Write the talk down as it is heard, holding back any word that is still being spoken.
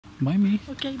Bye me.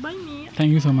 Okay bye me.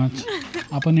 Thank you so much.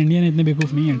 Upon Indian इतने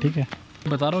बेवकूफ़ नहीं है, ठीक है।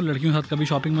 बता रहा हूँ लड़कियों के साथ कभी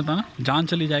शॉपिंग मत आना, जान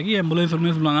चली जाएगी। एम्बुलेंस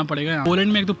बुलाना पड़ेगा यहाँ।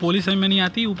 पोलैंड में एक तो पुलिस में नहीं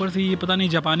आती, ऊपर से ये पता नहीं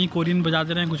जापानी कोरियन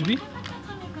बजाते रहे कुछ भी।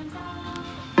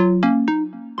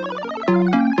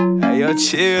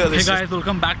 Hey guys,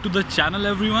 welcome back to the channel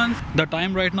everyone. The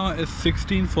time right now is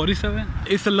 16:47.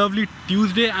 It's a lovely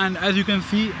Tuesday and as you can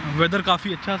see weather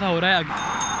काफ़ी अच्छा सा हो रहा है।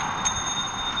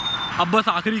 अब बस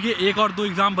आखिरी के एक और दो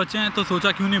एग्जाम बचे हैं तो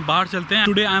सोचा क्यों नहीं बाहर चलते हैं।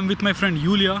 Today I am with my friend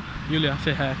Yulia. Yulia,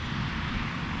 say hi.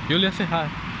 Yulia, say hi.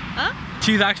 Huh?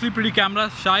 She's actually pretty camera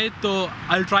shy, so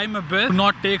I'll try my best to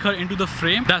not take her into the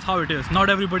frame. That's how it is.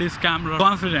 Not everybody is camera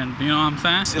confident, you know what I'm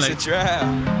saying? It's like, a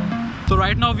trap. So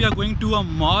right now we are going to a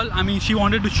mall. I mean, she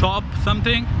wanted to shop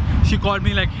something. She called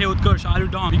me like, hey Utkarsh, are you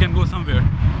down? We can go somewhere.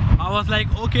 I was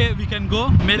like, okay, we can go.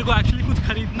 मेरे को actually कुछ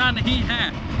खरीदना नहीं है.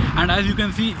 And as you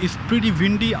can see, it's pretty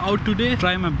windy out today.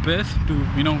 Try my best to,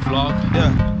 you know, vlog.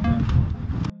 Yeah.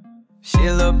 She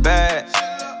a little bad.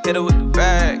 Hit her with the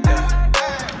bag.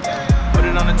 Yeah. Put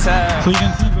it on the tab. So you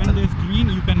can see when there's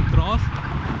green, you can cross.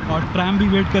 और tram भी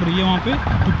wait कर रही है वहाँ पे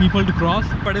to people to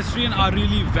cross. Pedestrians are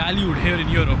really valued here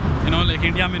in Europe. You know, like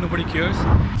India में nobody cares.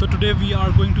 So today we are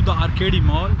going to the ARKADY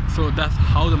mall. So that's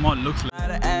how the mall looks like.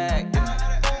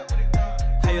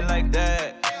 How you like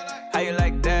that? How you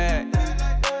like that?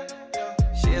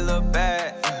 She a little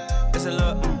bad. It's a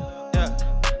little, yeah.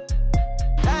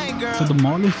 Dang girl. So the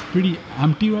mall is pretty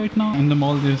empty right now. In the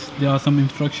mall there are some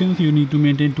instructions. You need to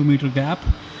maintain 2-meter gap,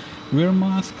 wear a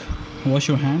mask, wash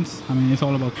your hands. I mean, it's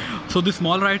all about. So this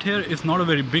mall right here is not a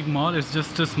very big mall. It's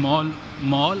just a small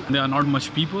mall. There are not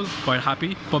much people. Quite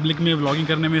happy. Public में vlogging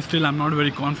करने में still I'm not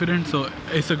very confident. So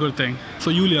it's a good thing.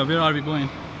 So Yulia, where are we going?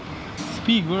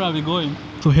 Speak. Where are we going?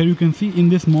 So here you can see in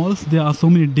this malls there are so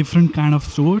many different kind of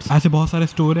stores. ऐसे बहुत सारे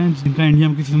store हैं जिनका India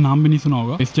में किसी ने नाम भी नहीं सुना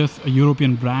होगा. It's just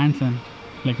European brands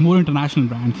and like more international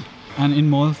brands. And in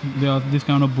malls there are this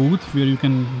kind of booths where you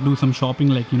can do some shopping,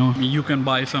 like, you know, you can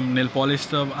buy some nail polish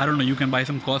stuff, I don't know, you can buy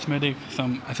some cosmetic,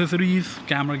 some accessories,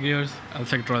 camera gears,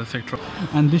 etc, etc.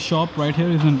 And this shop right here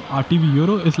is an RTV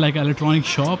Euro. It's like an electronic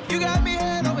shop. You got me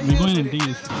head over We're going in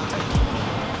deals.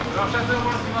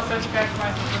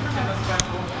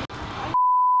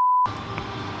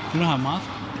 You don't have mask?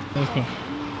 Let's go.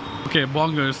 Okay,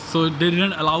 bongers. So they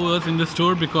didn't allow us in the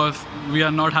store because we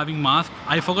are not having mask.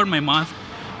 I forgot my mask.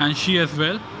 And she as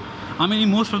well. I mean, in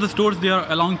most of the stores they are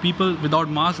allowing people without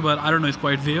mask, but I don't know, it's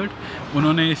quite weird.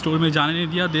 उन्होंने store में जाने नहीं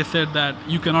दिया. They said that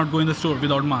you cannot go in the store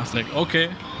without mask. Like, okay,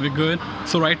 we're good.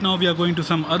 So right now we are going to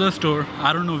some other store.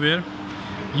 I don't know where.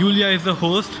 Yulia is the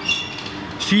host.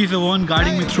 She is the one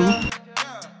guiding me through.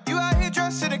 You out here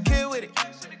dressed to kill with it.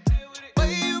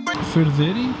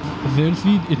 Firzeri,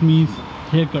 Zersi, it means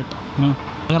haircut. No.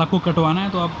 अगर आपको कटवाना है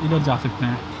तो आप इधर जा सकते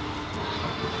हैं.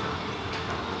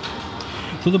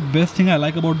 So the best thing I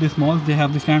like about this mall, they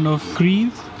have this kind of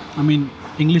screens. I mean,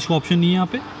 English का option नहीं है यहाँ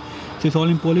पे. So it's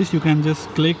all in Polish. You can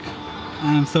just click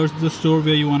and search the store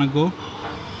where you wanna go.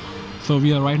 So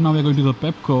we are right now we're going to the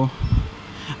Pepco,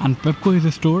 and Pepco is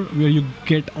a store where you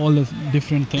get all the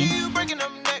different things.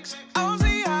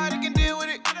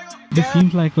 This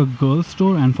seems like a girls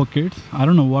store and for kids. I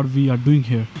don't know what we are doing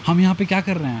here. हम यहाँ पे क्या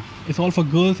कर रहे हैं? It's all for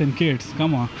girls and kids.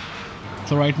 Come on.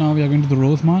 So right now we are going to the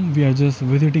Roseman. We are just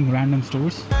visiting random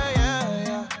stores.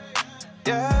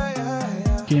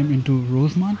 Came into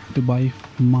Roseman to buy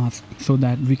mask so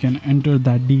that we can enter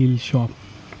that deal shop.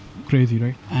 Crazy,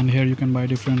 right? And here you can buy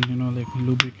different, you know, like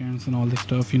lubricants and all this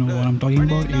stuff. You know what I'm talking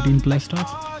about? 18+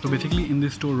 stuff. So basically in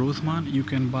this store Roseman, you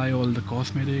can buy all the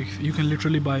cosmetics. You can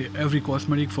literally buy every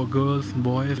cosmetic for girls,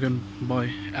 boys. You can buy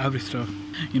every stuff.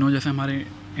 You know, जैसे हमारे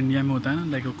India में होता है ना,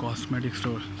 like a cosmetic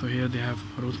store. So here they have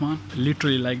Roseman.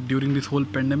 Literally, like during this whole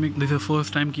pandemic, this is the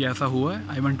first time कि ऐसा हुआ है.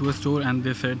 I went to a store and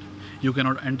they said you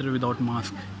cannot enter without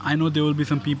mask. I know there will be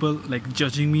some people like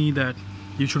judging me that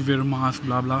you should wear a mask,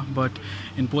 blah blah. But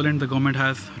in Poland, the government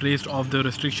has raised off the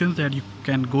restrictions that you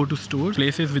can go to stores,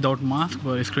 places without mask.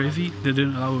 But it's crazy, they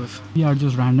didn't allow us. We are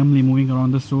just randomly moving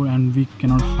around the store and we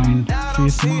cannot find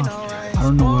face mask. I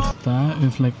don't know what's that.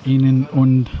 It's like innen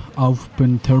und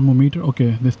aufpen thermometer.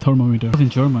 Okay, this thermometer is in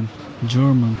German.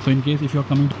 So in case if you're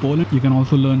coming to Poland, you can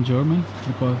also learn German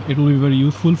because it will be very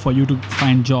useful for you to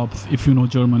find jobs if you know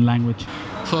German language.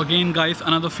 So again guys,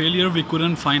 another failure. We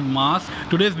couldn't find masks.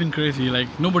 Today's been crazy.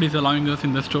 Like nobody's allowing us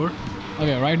in the store.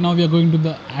 Okay, right now we are going to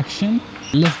the action.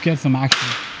 Let's get some action.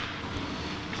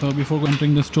 So before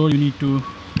entering the store, you need to,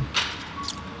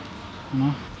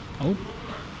 oh.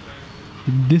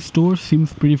 This store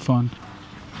seems pretty fun.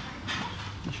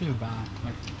 This is bad.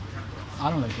 Like,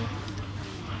 I don't like it.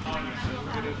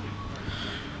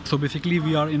 So basically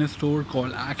we are in a store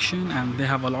called Action, and they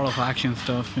have a lot of action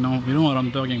stuff, you know what I'm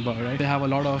talking about, right? They have a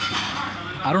lot of,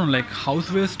 I don't know, like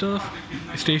houseware stuff,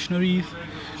 stationeries,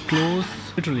 clothes,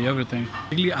 literally everything.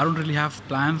 Basically I don't really have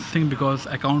plans thing because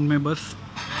account में बस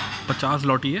 50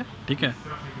 लौटी है, ठीक है?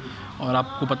 और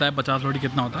आपको पता है 50 लौटी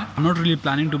कितना होता है? I'm not really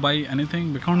planning to buy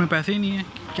anything. account में पैसे ही नहीं है,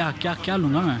 क्या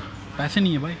लूँगा मैं? पैसे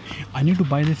नहीं है भाई. I need to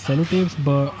buy these sellotapes,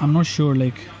 but I'm not sure.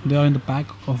 Like they are in the pack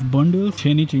of bundles.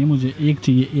 6 नहीं चाहिए मुझे, एक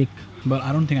चाहिए एक. But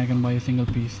I don't think I can buy a single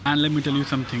piece. And let me tell you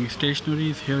something.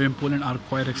 Stationeries here in Poland are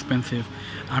quite expensive.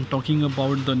 I'm talking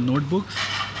about the notebooks.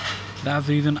 That's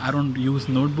the reason I don't use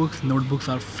notebooks. Notebooks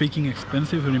are freaking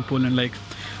expensive here in Poland. Like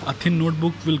a thin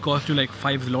notebook will cost you like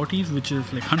 5 zlotys, which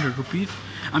is like 100 rupees.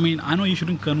 I mean, I know you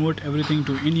shouldn't convert everything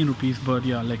to Indian rupees, but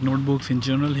yeah, like notebooks in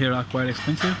general here are quite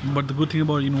expensive. But the good thing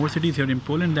about universities here in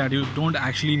Poland that you don't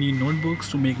actually need notebooks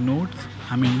to make notes.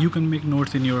 I mean, you can make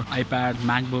notes in your iPad,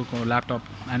 MacBook or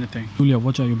laptop, anything. Julia,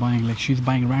 what are you buying? Like she's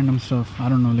buying random stuff. I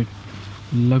don't know, like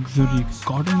luxury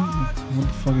cotton. What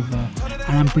the fuck is that?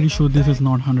 And I'm pretty sure this is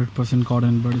not 100%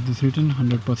 cotton, but it is written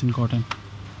 100% cotton.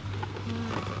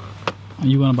 Are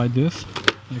you gonna buy this?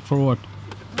 Like for what?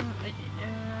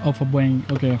 Oh, for buying,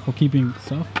 okay, for keeping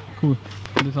stuff. Cool.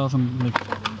 These are some like,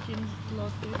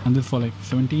 and this for like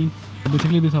 17.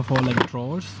 Basically these are for like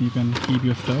drawers. You can keep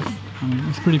your stuff. I mean,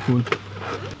 it's pretty cool.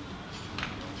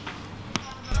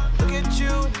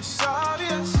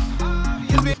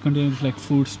 And this contains like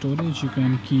food storage. You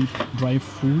can keep dry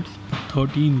foods.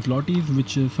 13 zlotys,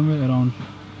 which is somewhere around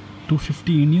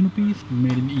 250 Indian rupees,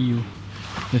 made in EU.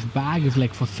 This bag is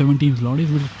like for 17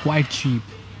 zlotys, which is quite cheap.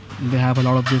 They have a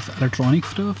lot of this electronic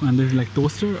stuff, and there's like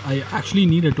toaster. I actually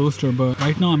need a toaster, but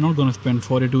right now I'm not gonna spend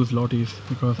 42 zlotys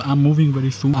because I'm moving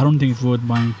very soon. I don't think it's worth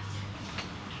buying.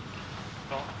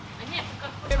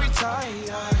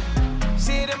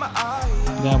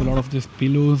 They have a lot of these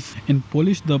pillows. In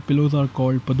Polish, the pillows are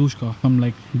called poduszka. Some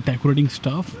like decorating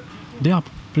stuff. They are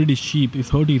pretty cheap. It's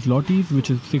 30 zlotys,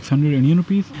 which is 600 Indian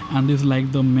rupees. And this is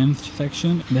like the men's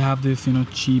section. They have this, you know,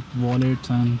 cheap wallets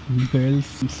and belts,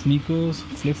 sneakers,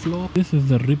 flip-flop. This is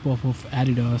the rip-off of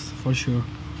Adidas for sure.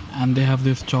 And they have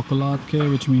this chocolate,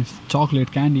 which means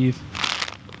chocolate candies.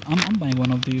 I'm buying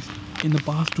one of these. In the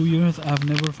past 2 years, I've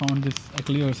never found this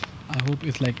eclairs. I hope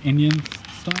it's like Indian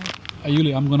style.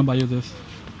 Ayuli, I'm gonna buy you this.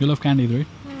 You love candies, right?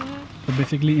 So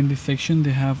basically in this section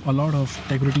they have a lot of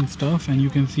decorating stuff, and you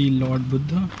can see Lord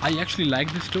Buddha. I actually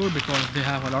like this store because they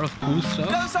have a lot of cool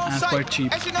stuff and it's quite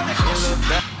cheap.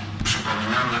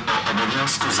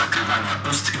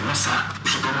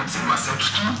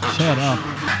 Shut up.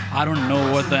 I don't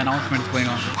know what the announcement is going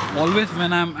on. Always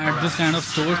when I'm at this kind of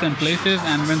stores and places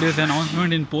and when there's an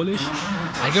announcement in Polish,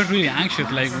 I get really anxious,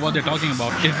 like what they're talking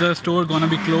about. Is the store gonna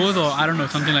be closed or I don't know,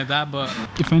 something like that. But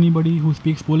if anybody who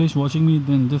speaks Polish watching me,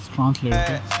 then just translate,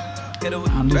 okay?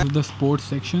 And this is the sports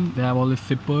section. They have all the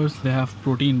sippers, they have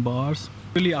protein bars.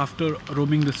 Really, after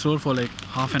roaming the store for like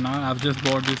half an hour, I've just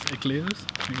bought these eclairs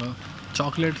because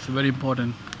chocolate's very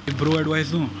important. Bro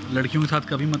advice दूँ, लड़कियों के साथ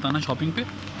कभी मत आना shopping पे.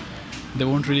 They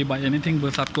won't really buy anything,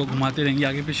 बस आपको घुमाते रहेंगे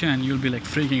आगे पीछे and you'll be like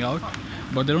freaking out.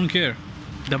 But they don't care.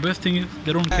 The best thing is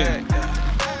they don't care.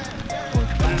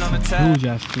 Huge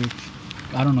ass cakes.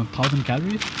 I don't know, 1000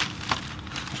 calories.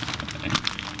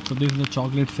 So this is the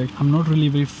chocolate section. I'm not really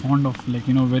very fond of, like,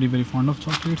 you know, very fond of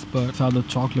chocolates, but these are the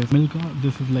chocolates. Milka,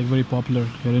 this is like very popular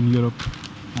here in Europe,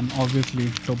 and obviously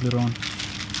Toblerone.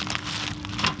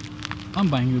 I'm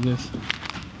buying you this.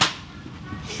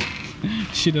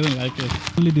 She doesn't like it.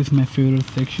 Only this is my favorite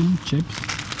section, chips.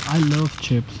 I love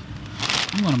chips.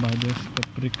 I'm gonna buy this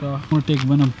paprika. I'm gonna take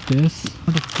one of this.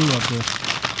 I'm gonna take 2 of this.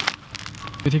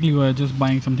 Basically, we're just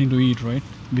buying something to eat, right?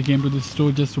 We came to this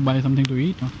store just to buy something to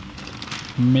eat.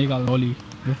 Mega lolly.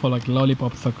 This for like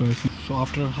lollipop suckers. So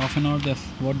after half an hour, that's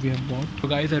what we have bought. So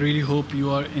guys, I really hope you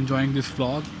are enjoying this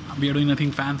vlog. We are doing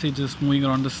nothing fancy, just moving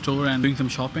around the store and doing some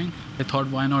shopping. I thought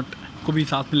why not को भी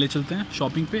साथ में ले चलते हैं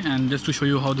shopping पे, and just to show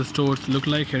you how the stores look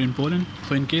like here in Poland.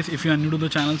 So in case if you are new to the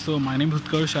channel, so my name is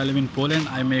Utkarsh, I live in Poland,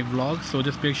 I make vlogs, so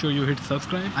just make sure you hit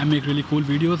subscribe. I make really cool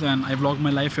videos and I vlog my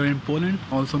life here in Poland.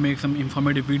 Also make some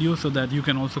informative videos so that you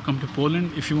can also come to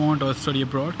Poland if you want or study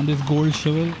abroad. And this gold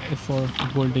shovel is for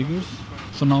gold diggers.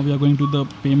 So now we are going to the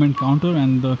payment counter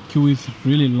and the queue is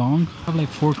really long. I have like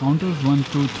 4 counters, 1,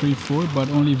 2, 3, 4, but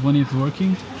only one is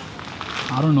working.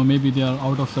 I don't know, maybe they are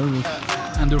out of service.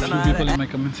 And there were a few people in my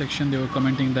comment section, they were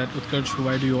commenting that Utkarsh,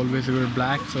 why do you always wear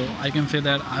black? So I can say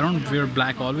that I don't wear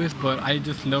black always, but I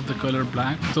just love the color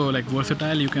black. So like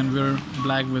versatile, you can wear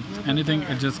black with anything,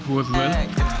 it just goes well.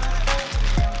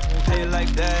 How you like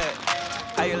that?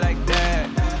 How you like that?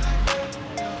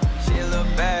 She a little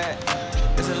bad.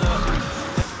 It's a little.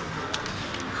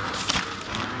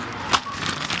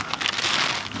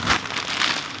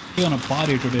 We're gonna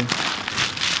party today.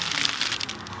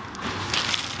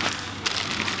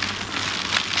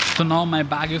 So now my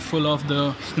bag is full of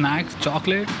the snacks,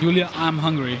 chocolate. Julia, I'm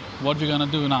hungry. What we gonna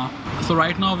do now? So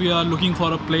right now we are looking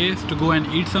for a place to go and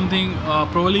eat something.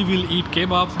 Probably we'll eat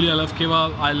kebab. Julia loves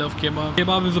kebab. I love kebab.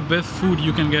 Kebab is the best food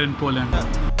you can get in Poland.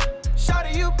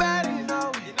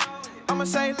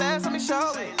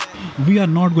 We are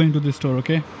not going to this store,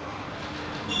 okay?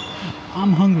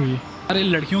 I'm hungry. अरे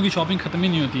लड़कियों की shopping खत्म ही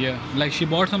नहीं होती है. Like she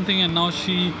bought something and now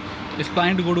she is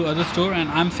planning to go to other store and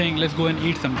I'm saying let's go and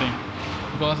eat something.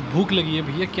 Because भूख लगी है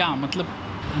भैया क्या मतलब.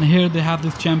 And here they have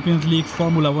this Champions League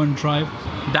Formula 1 drive.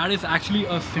 That is actually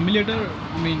a simulator.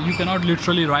 I mean you cannot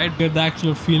literally ride, get the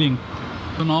actual feeling.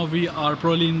 So now we are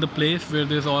probably in the place where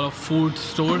there's all of food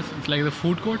stores. It's like the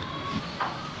food court.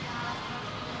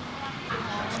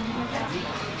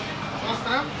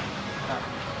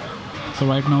 So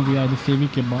right now we are at the Sevi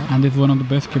Kebab and this is one of the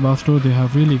best kebab stores. They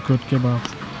have really good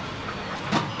kebabs.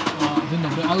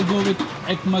 I'll go with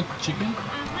egg mug chicken.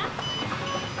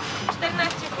 14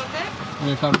 zł.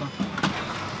 Okay, karta.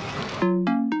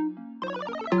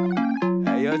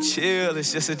 Hey, yo, chill,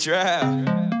 it's just a drive.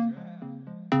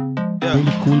 Yeah.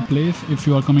 Really cool place. If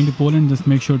you are coming to Poland, just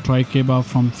make sure to try kebab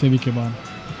from Sevi Kebab.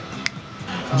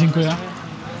 Dziękuję.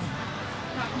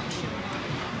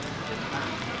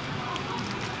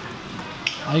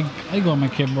 I got my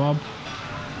kebab.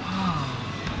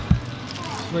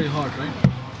 It's very hot, right?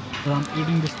 But I'm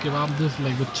eating this kebab, this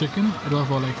like the chicken. It was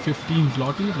for like 15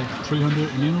 zlotys, like 300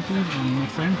 Indian rupees. And my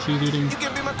friend, she's eating.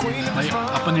 भाई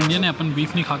अपन Indian है, अपन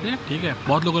beef नहीं खाते, ठीक है?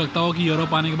 बहुत लोगों को लगता हो कि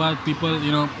यूरोप आने के बाद people,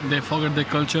 you know, they forget their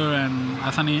culture and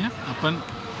ऐसा नहीं है. अपन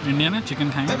इंडियन है, चिकन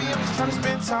खाएंगे.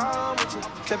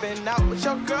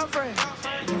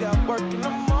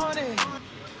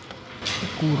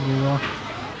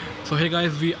 So hey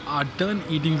guys, we are done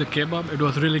eating the kebab. It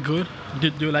was really good.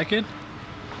 Did you like it?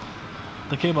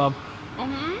 The kebab?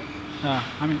 Yeah,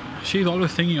 I mean, she's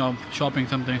always thinking of shopping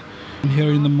something. And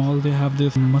here in the mall, they have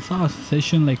this massage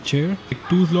session like chair, like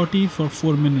 2 zloty for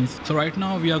 4 minutes. So right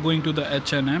now we are going to the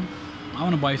H&M. I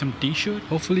want to buy some t-shirt.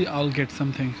 Hopefully I'll get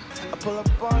something. I pull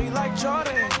up on you like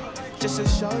Jordan, just to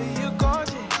show you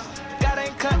gorgeous. God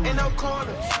ain't cutting no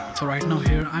corners. So right now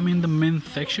here I'm in the men's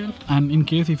section, and in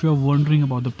case if you're wondering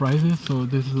about the prices, so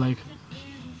this is like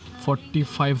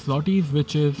 45 zlotys,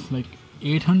 which is like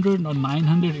 800 or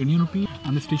 900 Indian rupees,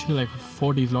 and this t-shirt is like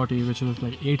 40 zloty, which is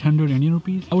like 800 Indian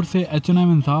rupees. I would say H&M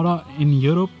and Zara in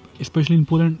Europe, especially in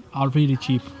Poland, are really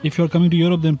cheap. If you're coming to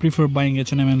Europe, then prefer buying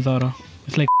H&M and Zara.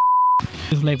 It's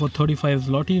like for 35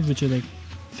 zlotys, which is like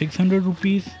 600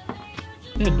 rupees.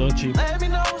 They're dirt cheap. Let me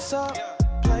know what's up,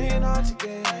 playing hard to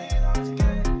get.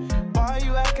 Why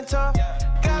you acting tough?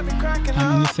 Got me cracking And in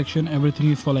up. this section,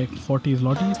 everything is for like 40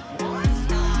 zlotys.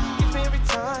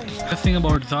 The thing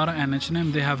about Zara and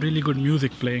H&M, they have really good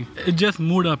music playing. It just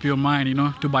mood up your mind, you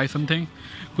know, to buy something.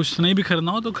 कुछ नहीं भी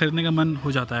खरीदना हो तो खरीदने का मन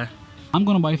हो जाता है. I'm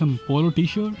gonna buy some polo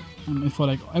t-shirt, and it's for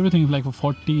like everything is like for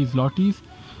 40 zlotys,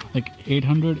 like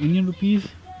 800 Indian rupees.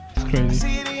 It's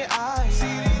crazy.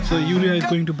 So Yulia is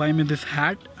going to buy me this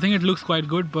hat. I think it looks quite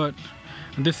good, but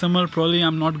this summer probably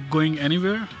I'm not going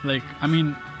anywhere. Like, I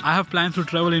mean, I have plans to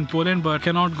travel in Poland, but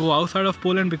cannot go outside of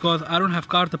Poland because I don't have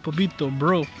karta pobito,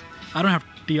 bro. I don't have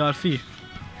TRC.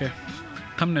 Okay,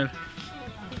 thumbnail.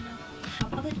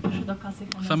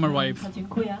 Summer vibes.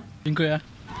 Dziękuję.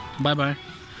 Bye bye.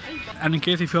 And in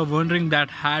case if you're wondering, that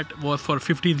hat was for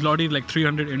 50 zlotys, like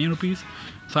 300 Indian rupees.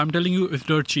 So I'm telling you, it's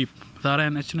dirt cheap. Zara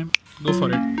and H&M, go for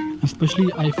it.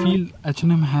 Especially I feel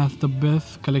H&M has the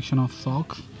best collection of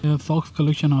socks. Their socks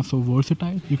collection are so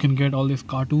versatile. You can get all this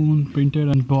cartoon, printed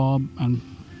and Bob and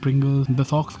Pringles. The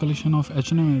socks collection of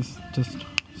H&M is just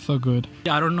so good.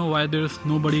 I don't know why there's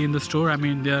nobody in the store. I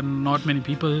mean, there are not many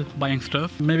people buying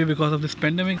stuff. Maybe because of this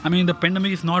pandemic. I mean, the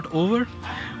pandemic is not over,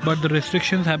 but the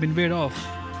restrictions have been waived off.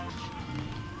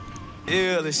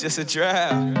 Yeah, it's just a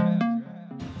drive.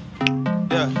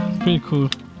 Yeah. Pretty cool.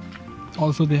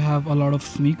 Also, they have a lot of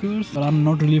sneakers, but I'm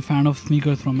not really a fan of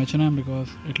sneakers from H&M because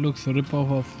it looks a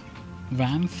rip-off of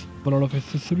Vans. A lot of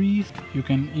accessories. You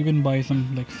can even buy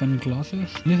some like sunglasses.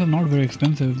 These are not very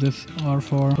expensive. These are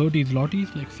for 30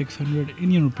 zlotys, like 600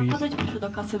 Indian rupees.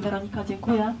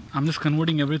 I'm just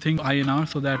converting everything to INR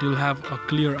so that you'll have a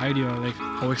clear idea like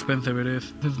how expensive it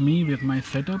is. This is me with my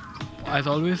setup. As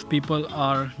always, people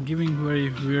are giving very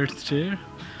weird stare.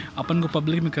 अपन को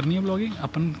public में करनी है vlogging,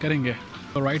 अपन करेंगे.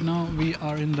 So right now we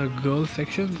are in the girls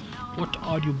section. What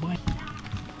are you buying?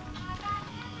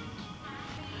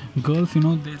 Girls, you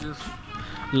know, they just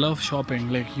love shopping.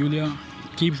 Like Yulia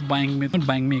keeps buying me, not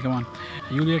buying me, come on.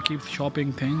 Yulia keeps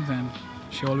shopping things and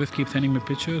She always keeps sending me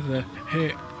pictures that, hey,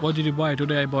 what did you buy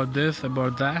today? I bought this, I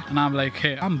bought that. And I'm like,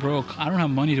 hey, I'm broke. I don't have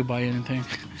money to buy anything.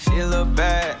 She a little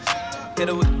bad, hit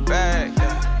her with the bag.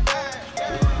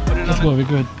 Let's go, we're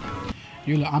good.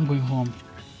 I'm going home.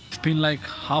 It's been like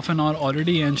half an hour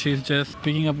already and she's just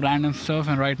picking up random stuff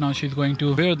and right now she's going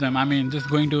to wear them. I mean, just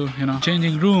going to, you know,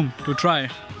 changing room to try.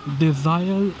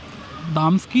 Desire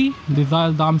Damski.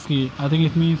 I think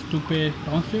it means to pay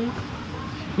downstairs.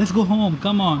 Let's go home,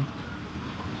 come on.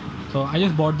 So I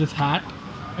just bought this hat.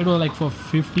 It was like for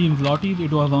 15 zlotys.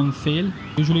 It was on sale.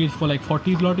 Usually it's for like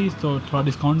 40 zlotys. तो थोड़ा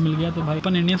discount मिल गया तो भाई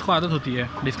अपन Indians को आदत होती है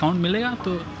discount मिलेगा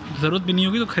तो ज़रूरत भी नहीं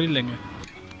होगी तो खरीद लेंगे.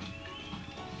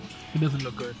 It doesn't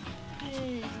look good.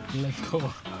 Let's go.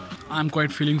 I'm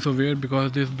quite feeling so weird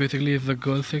because this basically is the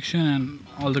girls section and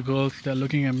all the girls they're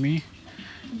looking at me.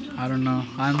 I don't know.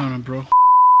 I don't know, bro.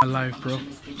 My life, bro.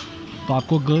 तो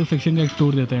आपको girls section का एक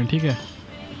tour देते हैं, ठीक है?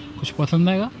 कुछ पसंद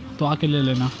आएगा तो आके ले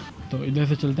लेना. तो इधर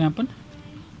से चलते हैं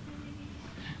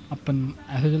अपन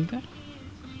ऐसे चलते हैं.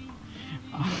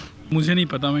 मुझे नहीं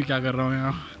पता मैं क्या कर रहा हूँ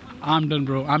यहाँ. I'm done,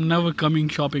 bro. I'm never coming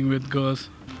shopping with girls.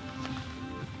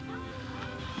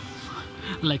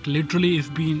 Like literally it's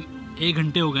been 1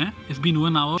 घंटे हो गए. It's been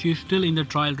 1 hour. She's still in the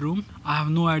trial room. I have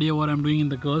no idea what I'm doing in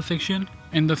the girls section.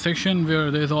 In the section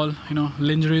where there's all, you know,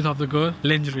 lingeries of the girl.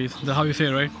 Lingeries, that's how you say,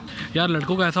 right? यार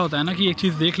लड़कों का ऐसा होता है ना कि एक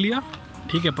चीज़ देख लिया,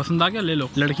 ठीक है, पसंद आ गया ले लो.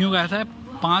 लड़कियों का ऐसा है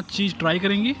 5 चीज़ ट्राई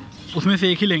करेंगी, उसमें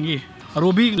से एक ही लेंगी और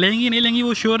वो भी लेंगी नहीं लेंगी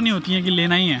वो श्योर नहीं होती हैं कि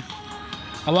लेना ही है.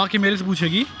 अब आके मेरे से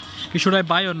पूछेगी कि शुड आई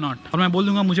बाय और नॉट और मैं बोल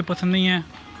दूँगा मुझे पसंद नहीं है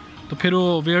तो फिर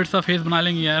वो वियर्ड सा फेस बना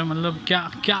लेंगे. यार मतलब क्या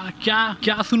क्या क्या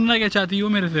क्या सुनना क्या चाहती हो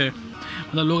मेरे से.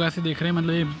 मतलब लोग ऐसे देख रहे हैं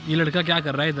मतलब ये लड़का क्या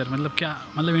कर रहा है इधर. मतलब क्या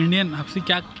मतलब इंडियन हफ्सी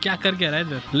क्या क्या कर क्या रहा है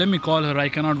इधर. Let me call her. I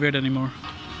can not wait any more.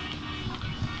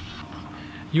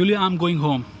 Yulia I am going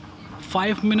home.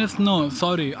 5 minutes no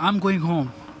sorry I am going home.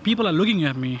 People are looking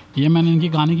at me. ये मैंने इनकी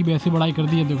गाने की भी ऐसी बड़ाई कर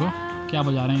दी है. देखो क्या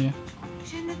बजा रहे हैं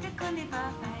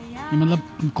ये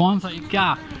मतलब कौन सा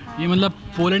क्या ये मतलब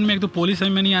पोलैंड में एक तो पुलिस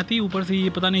समझ में नहीं आती ऊपर से ये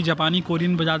पता नहीं जापानी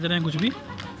कोरियन बजाते रहे हैं कुछ भी.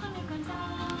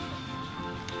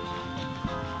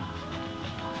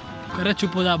 अरे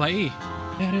चुप हो जा भाई.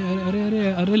 अरे अरे अरे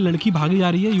अरे अरे लड़की भागी जा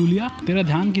रही है. यूलिया तेरा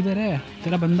ध्यान किधर है.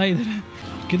 तेरा बंदा इधर है.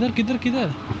 किधर किधर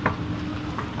किधर.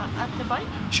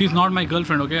 She is not my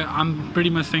girlfriend, okay? I'm pretty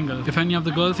much single. If any of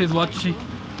the girls is watching,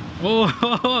 oh,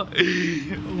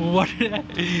 what?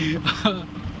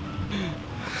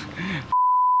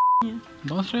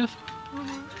 Downstairs?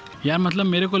 यार मतलब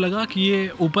मेरे को लगा कि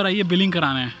ये ऊपर आई है बिलिंग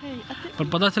कराना है पर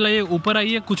पता चला ये ऊपर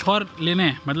आई है कुछ और लेने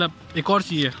हैं. मतलब एक और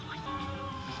चाहिए.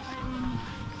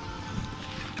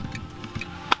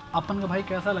 अपन का भाई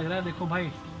कैसा लग रहा है देखो भाई.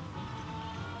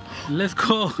 Let's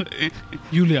go.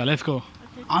 Julia, let's go.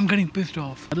 I'm getting pissed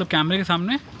off. मतलब कैमरे के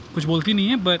सामने कुछ बोलती नहीं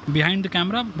है बट बिहाइंड द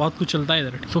कैमरा बहुत कुछ चलता है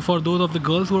इधर. So for those of the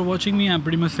girls who are watching me I am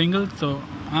pretty much single so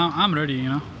I am ready.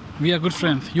 You know we are good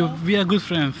friends. We are good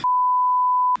friends.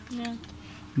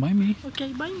 Buy me. Okay,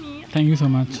 buy me. Thank you so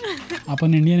much.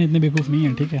 Upon Indian इतने बेवकूफ़ नहीं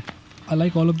है, ठीक है. I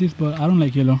like all of this but I don't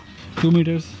like yellow. 2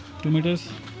 meters, 2 meters,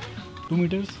 2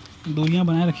 meters. दूरियाँ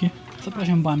बनाए रखिए. सबका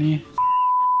शैम्पानी है.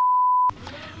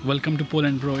 Welcome to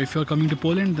Poland, bro. If you are coming to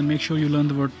Poland, then make sure you learn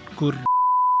the word kur.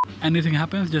 Anything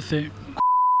happens, just say.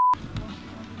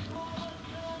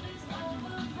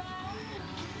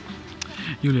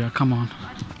 Julia, come on.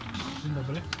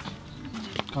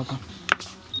 Kaka.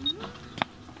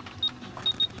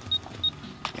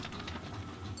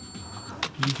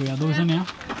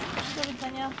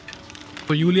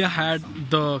 So Julia had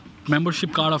the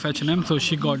membership card of H&M, so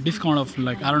she got discount of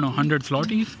like I don't know 100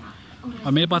 zlotys.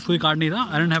 और मेरे पास कोई card नहीं था.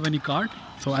 I didn't have any card,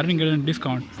 so I didn't get any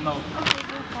discount. No.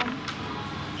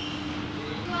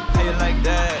 How you like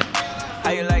that?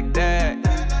 How you like that?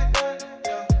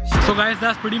 So guys,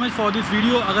 that's pretty much for this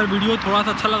video. अगर video थोड़ा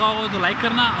सा अच्छा लगा हो तो लाइक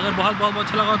करना. अगर बहुत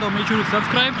अच्छा लगा हो तो make sure to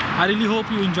subscribe. I really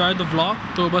hope you enjoyed the vlog.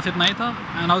 तो बस इतना ही था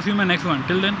and I'll see you in my next one.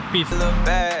 Till then, peace. It's a little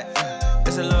bad.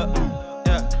 It's a little,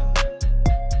 yeah.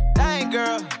 Dang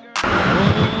girl.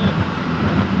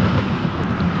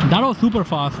 That was super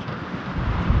fast.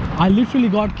 I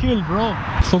literally got killed, bro.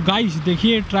 So guys,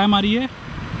 देखिए try मारी है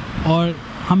और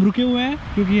हम रुके हुए हैं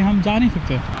क्योंकि हम जा नहीं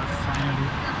सकते.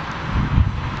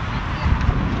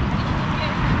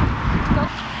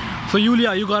 So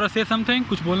Julia, you gotta say something.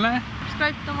 कुछ बोलना है?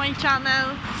 Subscribe to my channel.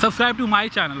 Subscribe to my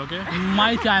channel, okay?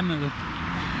 My channel.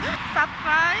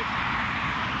 Subscribe.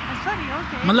 Sorry,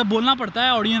 okay. मतलब बोलना पड़ता है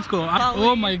ऑडियंस को.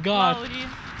 Oh my god. Lauri.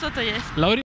 Co to jest? Lauri.